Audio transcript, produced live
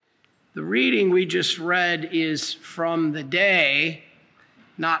The reading we just read is from the day,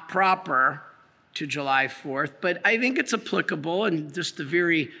 not proper to July 4th, but I think it's applicable in just the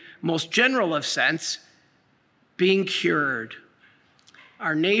very most general of sense, being cured.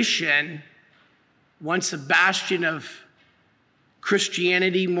 Our nation, once a bastion of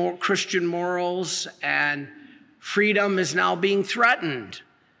Christianity, Christian morals, and freedom, is now being threatened.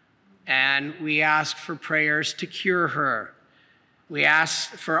 And we ask for prayers to cure her. We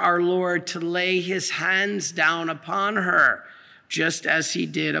ask for our Lord to lay his hands down upon her, just as he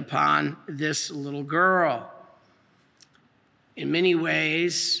did upon this little girl. In many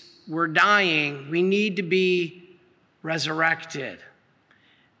ways, we're dying. We need to be resurrected.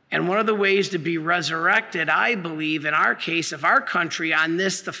 And one of the ways to be resurrected, I believe, in our case of our country, on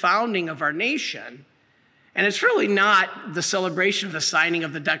this, the founding of our nation, and it's really not the celebration of the signing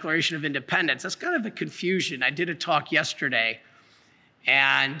of the Declaration of Independence. That's kind of a confusion. I did a talk yesterday,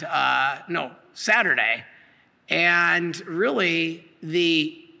 Saturday. And really,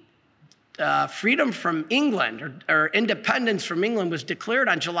 the freedom from England, or independence from England, was declared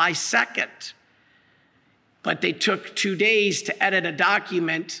on July 2nd. But they took 2 days to edit a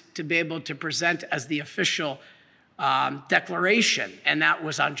document to be able to present as the official declaration, and that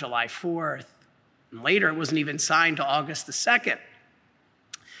was on July 4th. And later, it wasn't even signed till August the 2nd.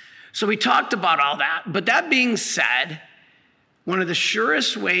 So we talked about all that. But that being said, one of the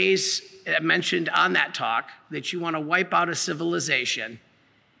surest ways I mentioned on that talk that you want to wipe out a civilization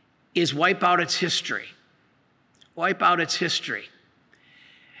is wipe out its history. Wipe out its history.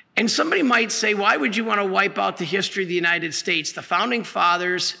 And somebody might say, why would you want to wipe out the history of the United States? The founding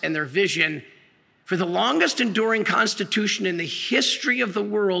fathers and their vision for the longest enduring constitution in the history of the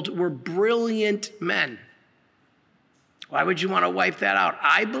world were brilliant men. Why would you want to wipe that out?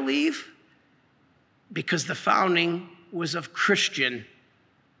 I believe because the founding was of Christian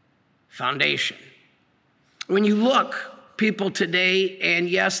foundation. When you look, people today, and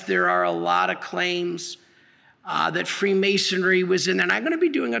yes, there are a lot of claims that Freemasonry was in there, and I'm going to be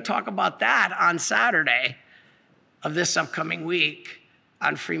doing a talk about that on Saturday of this upcoming week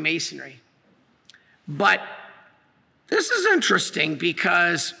on Freemasonry. But this is interesting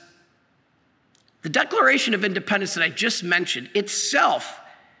because the Declaration of Independence that I just mentioned itself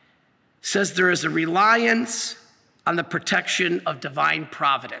says there is a reliance on the protection of divine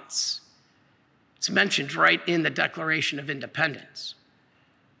providence. It's mentioned right in the Declaration of Independence.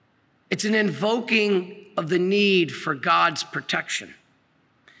 It's an invoking of the need for God's protection.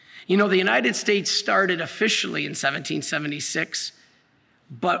 You know, the United States started officially in 1776,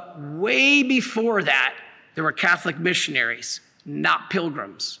 but way before that, there were Catholic missionaries, not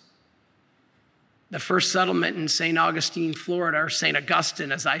pilgrims. The first settlement in St. Augustine, Florida, or St.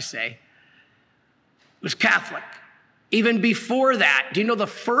 Augustine, as I say, was Catholic. Even before that, do you know the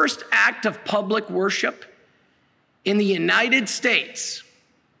first act of public worship in the United States,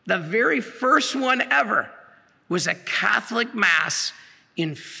 the very first one ever, was a Catholic Mass in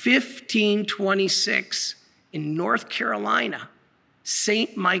 1526 in North Carolina,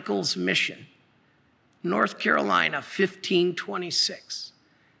 St. Michael's Mission, North Carolina, 1526.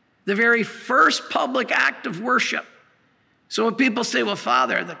 The very first public act of worship. So when people say, well,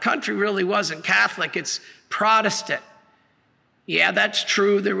 Father, the country really wasn't Catholic, it's Protestant. Yeah, that's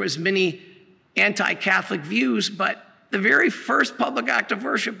true. There was many anti-Catholic views, but the very first public act of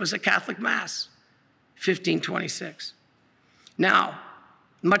worship was a Catholic Mass, 1526. Now,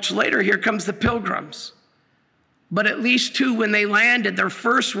 much later, here comes the Pilgrims. But at least two, when they landed, their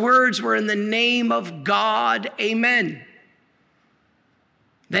first words were in the name of God, amen.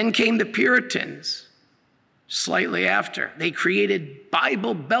 Then came the Puritans, slightly after. They created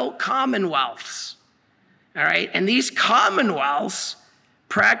Bible Belt commonwealths, all right? And these commonwealths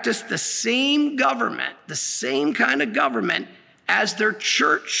practiced the same government, the same kind of government as their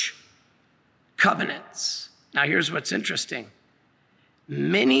church covenants. Now, here's what's interesting.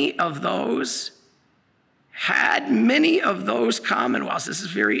 Many of those commonwealths, this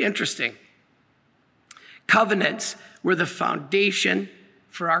is very interesting. Covenants were the foundation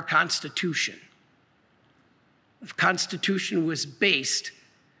for our Constitution. The Constitution was based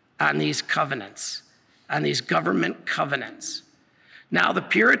on these covenants, on these government covenants. Now, the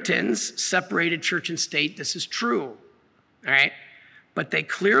Puritans separated church and state. This is true, all right? But they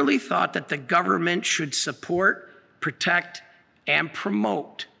clearly thought that the government should support, protect, and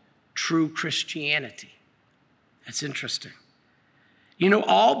promote true Christianity. That's interesting. You know,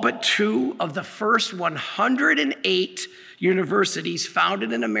 all but two of the first 108 universities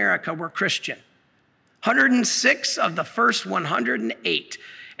founded in America were Christian. 106 of the first 108.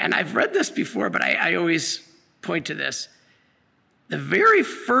 And I've read this before, but I always point to this. The very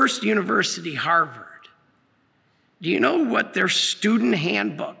first university, Harvard, do you know what their student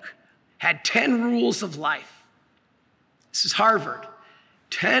handbook had? 10 rules of life. This is Harvard.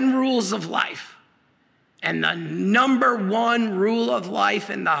 10 rules of life. And the number one rule of life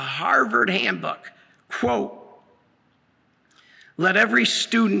in the Harvard handbook, quote, let every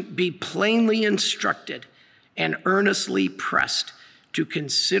student be plainly instructed and earnestly pressed to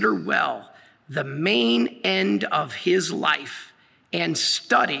consider well the main end of his life and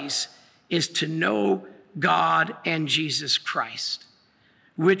studies is to know God and Jesus Christ,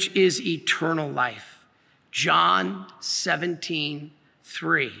 which is eternal life. John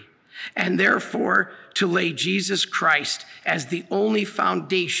 17:3. And therefore, to lay Jesus Christ as the only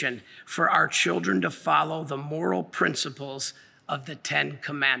foundation for our children to follow the moral principles of the 10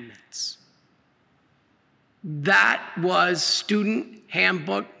 Commandments. That was student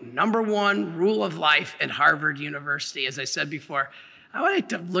handbook number one rule of life at Harvard University. As I said before, I would like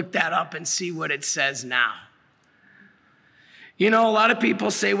to look that up and see what it says now. You know, a lot of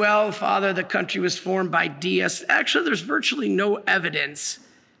people say, well, Father, the country was formed by deists. Actually, there's virtually no evidence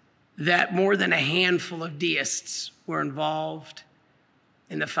that more than a handful of deists were involved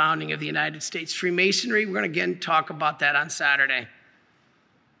in the founding of the United States. Freemasonry, we're going to again talk about that on Saturday.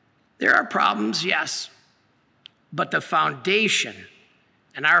 There are problems, yes, but the foundation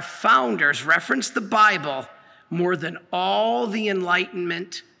and our founders reference the Bible more than all the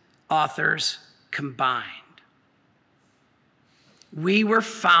Enlightenment authors combined. We were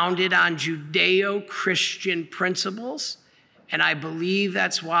founded on Judeo-Christian principles, and I believe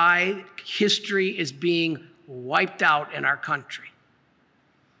that's why history is being wiped out in our country.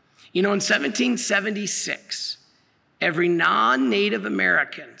 You know, in 1776, every non-Native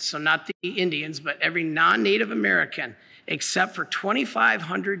American, so not the Indians, but every non-Native American, except for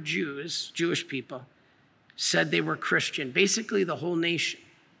 2,500 Jewish people, said they were Christian, basically the whole nation.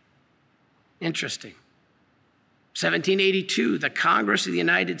 Interesting. 1782, the Congress of the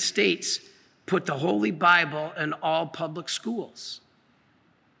United States put the Holy Bible in all public schools.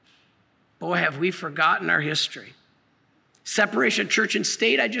 Boy, have we forgotten our history. Separation of church and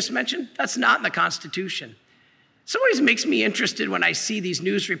state, I just mentioned, that's not in the Constitution. It always makes me interested when I see these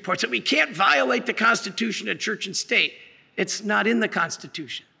news reports that we can't violate the Constitution of church and state. It's not in the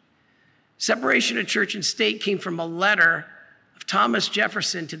Constitution. Separation of church and state came from a letter of Thomas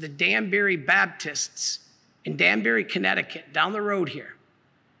Jefferson to the Danbury Baptists in Danbury, Connecticut, down the road here.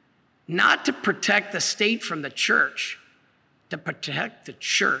 Not to protect the state from the church, to protect the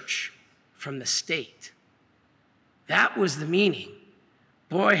church from the state. That was the meaning.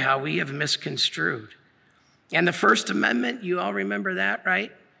 Boy, how we have misconstrued. And the First Amendment, you all remember that,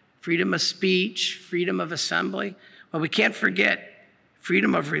 right? Freedom of speech, freedom of assembly. Well, we can't forget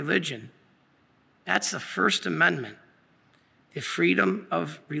freedom of religion. That's the First Amendment, the freedom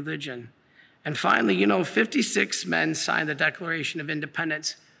of religion. And finally, you know, 56 men signed the Declaration of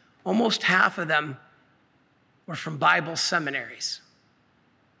Independence. Almost half of them were from Bible seminaries.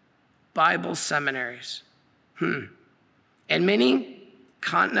 Bible seminaries. And many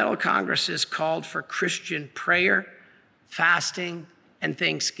continental congresses called for Christian prayer, fasting, and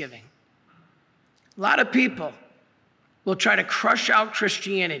thanksgiving. A lot of people will try to crush out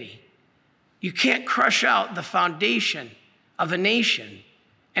Christianity. You can't crush out the foundation of a nation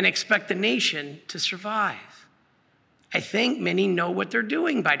and expect the nation to survive. I think many know what they're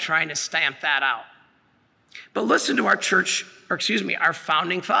doing by trying to stamp that out. But listen to our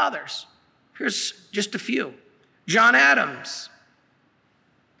founding fathers. Here's just a few. John Adams.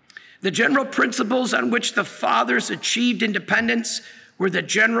 The general principles on which the fathers achieved independence were the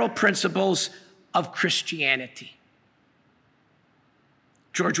general principles of Christianity.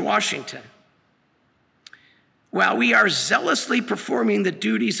 George Washington. While we are zealously performing the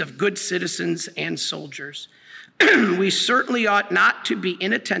duties of good citizens and soldiers, we certainly ought not to be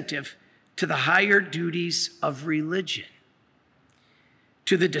inattentive to the higher duties of religion.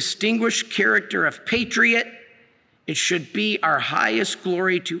 To the distinguished character of patriot, it should be our highest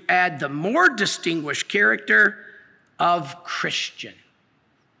glory to add the more distinguished character of Christian.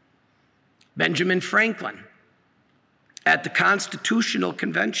 Benjamin Franklin, at the Constitutional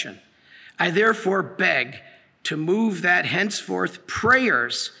Convention, I therefore beg to move that henceforth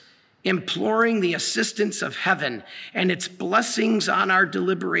prayers imploring the assistance of heaven and its blessings on our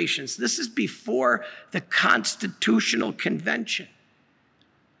deliberations. This is before the Constitutional Convention.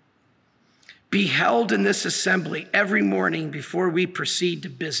 Be held in this assembly every morning before we proceed to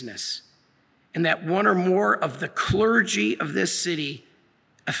business, and that one or more of the clergy of this city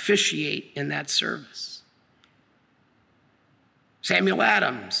officiate in that service. Samuel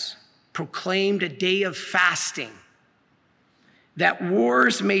Adams proclaimed a day of fasting that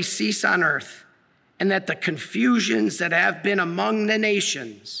wars may cease on earth, and that the confusions that have been among the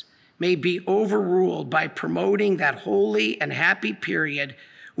nations may be overruled by promoting that holy and happy period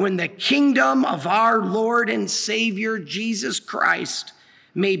when the kingdom of our Lord and Savior Jesus Christ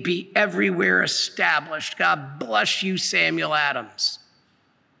may be everywhere established. God bless you, Samuel Adams.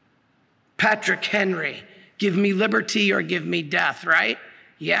 Patrick Henry, give me liberty or give me death, right?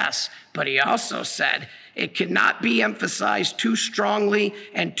 Yes, but he also said, it cannot be emphasized too strongly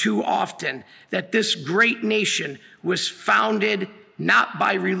and too often that this great nation was founded not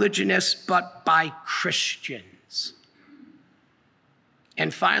by religionists, but by Christians.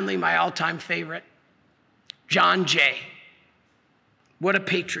 And finally, my all-time favorite, John Jay. What a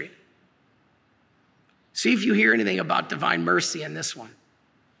patriot. See if you hear anything about divine mercy in this one.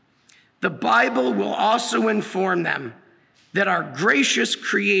 The Bible will also inform them that our gracious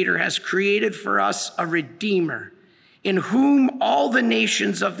Creator has created for us a Redeemer, in whom all the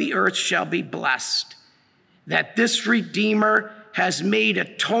nations of the earth shall be blessed, that this Redeemer has made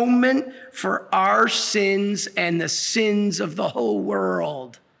atonement for our sins and the sins of the whole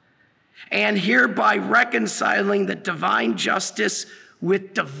world, and hereby reconciling the divine justice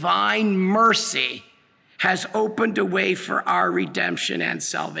with divine mercy, has opened a way for our redemption and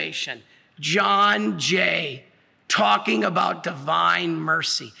salvation. John Jay, talking about divine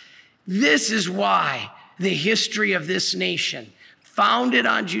mercy. This is why the history of this nation, founded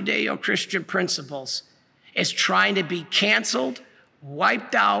on Judeo-Christian principles, is trying to be canceled,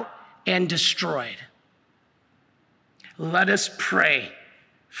 wiped out, and destroyed. Let us pray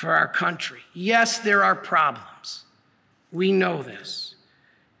for our country. Yes, there are problems. We know this.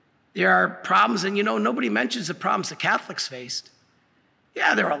 There are problems, and nobody mentions the problems the Catholics faced.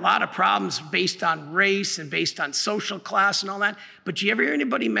 Yeah, there are a lot of problems based on race and based on social class and all that. But do you ever hear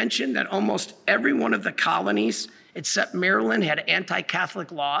anybody mention that almost every one of the colonies, except Maryland, had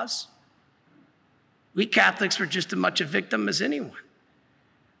anti-Catholic laws? We Catholics were just as much a victim as anyone.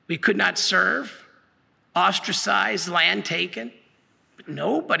 We could not serve, ostracized, land taken. But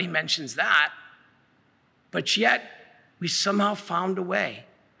nobody mentions that. But yet, we somehow found a way.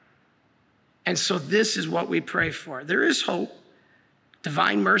 And so this is what we pray for. There is hope.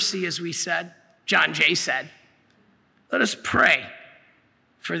 Divine mercy, as we said, John Jay said. Let us pray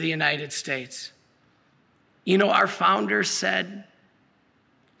for the United States. Our founders said,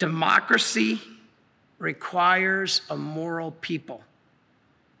 democracy requires a moral people,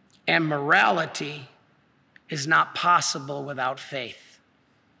 and morality is not possible without faith.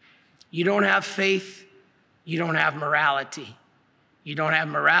 You don't have faith, you don't have morality. You don't have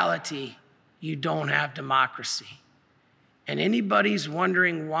morality, you don't have democracy. And anybody's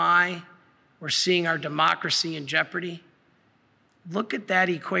wondering why we're seeing our democracy in jeopardy, look at that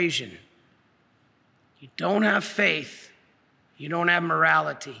equation. You don't have faith, you don't have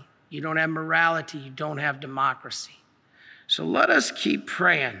morality. You don't have morality, you don't have democracy. So let us keep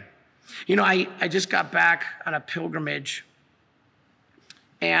praying. I just got back on a pilgrimage,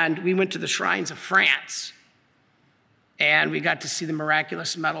 and we went to the shrines of France, and we got to see the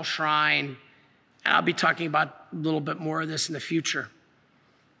miraculous metal shrine. And I'll be talking about a little bit more of this in the future.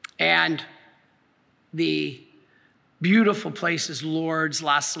 And the beautiful place is Lourdes,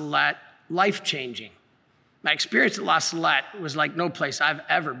 La Salette, life-changing. My experience at La Salette was like no place I've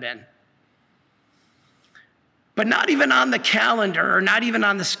ever been. But not even on the calendar or not even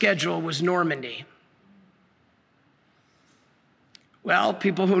on the schedule was Normandy. Well,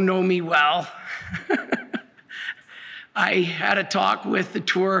 people who know me well, I had a talk with the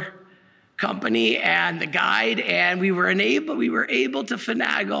tour company and the guide, and we were able to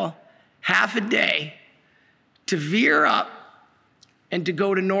finagle half a day to veer up and to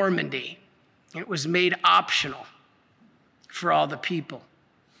go to Normandy. It was made optional for all the people.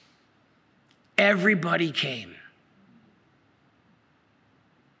 Everybody came.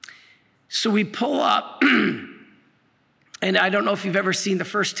 So we pull up, and I don't know if you've ever seen the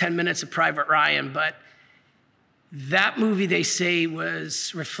first 10 minutes of Private Ryan, but that movie, they say,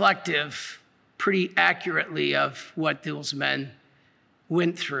 was reflective pretty accurately of what those men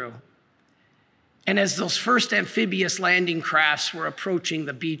went through. And as those first amphibious landing crafts were approaching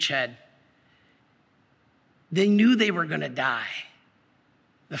the beachhead, they knew they were going to die,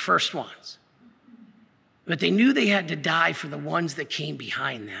 the first ones. But they knew they had to die for the ones that came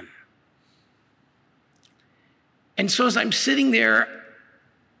behind them. And so as I'm sitting there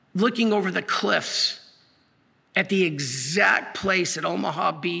looking over the cliffs at the exact place at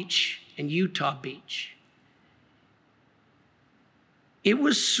Omaha Beach and Utah Beach, it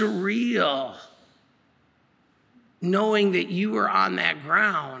was surreal knowing that you were on that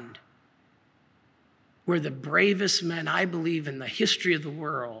ground where the bravest men, I believe, in the history of the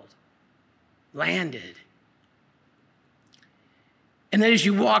world landed. And then as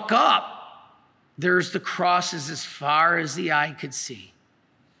you walk up, there's the crosses as far as the eye could see.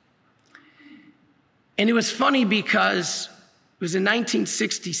 And it was funny because it was in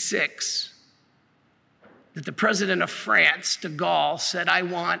 1966 that the president of France, de Gaulle, said, I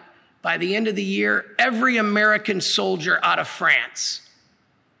want, by the end of the year, every American soldier out of France.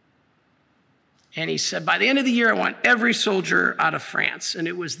 And he said, by the end of the year, I want every soldier out of France. And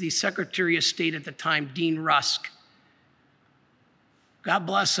it was the Secretary of State at the time, Dean Rusk, God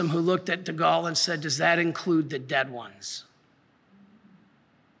bless him, who looked at de Gaulle and said, does that include the dead ones?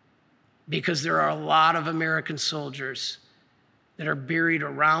 Because there are a lot of American soldiers that are buried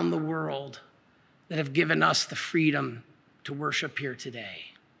around the world that have given us the freedom to worship here today.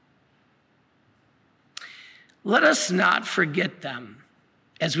 Let us not forget them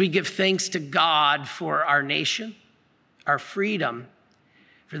as we give thanks to God for our nation, our freedom,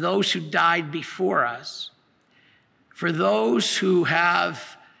 for those who died before us, for those who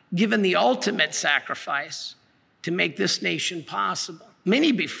have given the ultimate sacrifice to make this nation possible.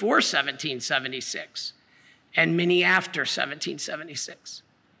 Many before 1776 and many after 1776.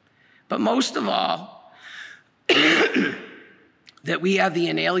 But most of all, that we have the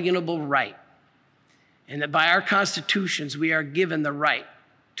inalienable right, and that by our constitutions we are given the right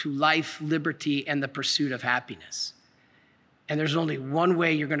to life, liberty, and the pursuit of happiness. And there's only one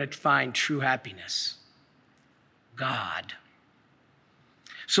way you're going to find true happiness: God.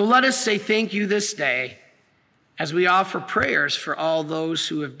 So let us say thank you this day as we offer prayers for all those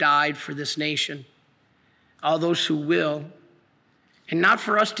who have died for this nation, all those who will, and not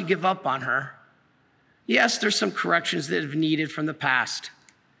for us to give up on her. Yes, there's some corrections that have needed from the past,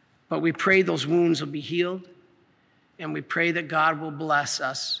 but we pray those wounds will be healed, and we pray that God will bless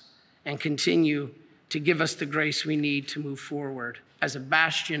us and continue to give us the grace we need to move forward as a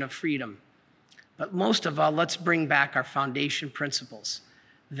bastion of freedom. But most of all, let's bring back our foundation principles,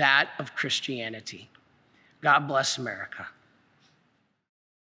 that of Christianity. God bless America.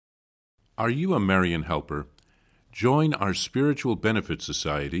 Are you a Marian helper? Join our Spiritual Benefit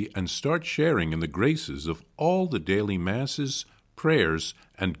Society and start sharing in the graces of all the daily masses, prayers,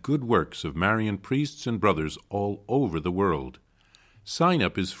 and good works of Marian priests and brothers all over the world. Sign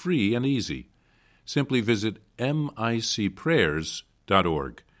up is free and easy. Simply visit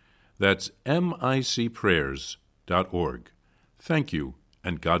micprayers.org. That's micprayers.org. Thank you,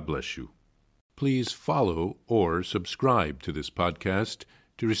 and God bless you. Please follow or subscribe to this podcast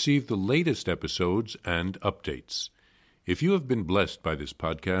to receive the latest episodes and updates. If you have been blessed by this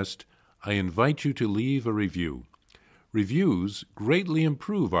podcast, I invite you to leave a review. Reviews greatly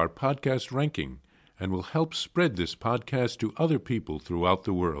improve our podcast ranking and will help spread this podcast to other people throughout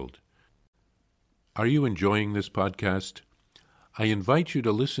the world. Are you enjoying this podcast? I invite you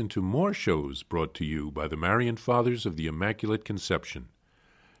to listen to more shows brought to you by the Marian Fathers of the Immaculate Conception.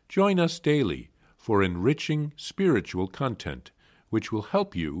 Join us daily for enriching spiritual content, which will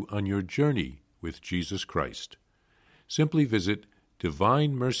help you on your journey with Jesus Christ. Simply visit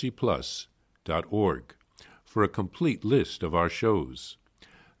DivineMercyPlus.org for a complete list of our shows.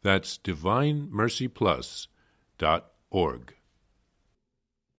 That's DivineMercyPlus.org.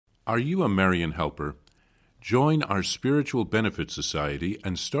 Are you a Marian helper? Join our Spiritual Benefit Society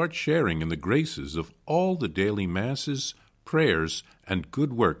and start sharing in the graces of all the daily masses, prayers, and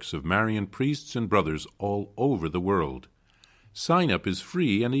good works of Marian priests and brothers all over the world. Sign up is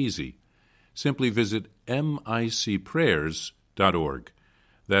free and easy. Simply visit micprayers.org.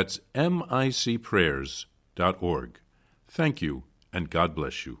 That's micprayers.org. Thank you, and God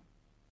bless you.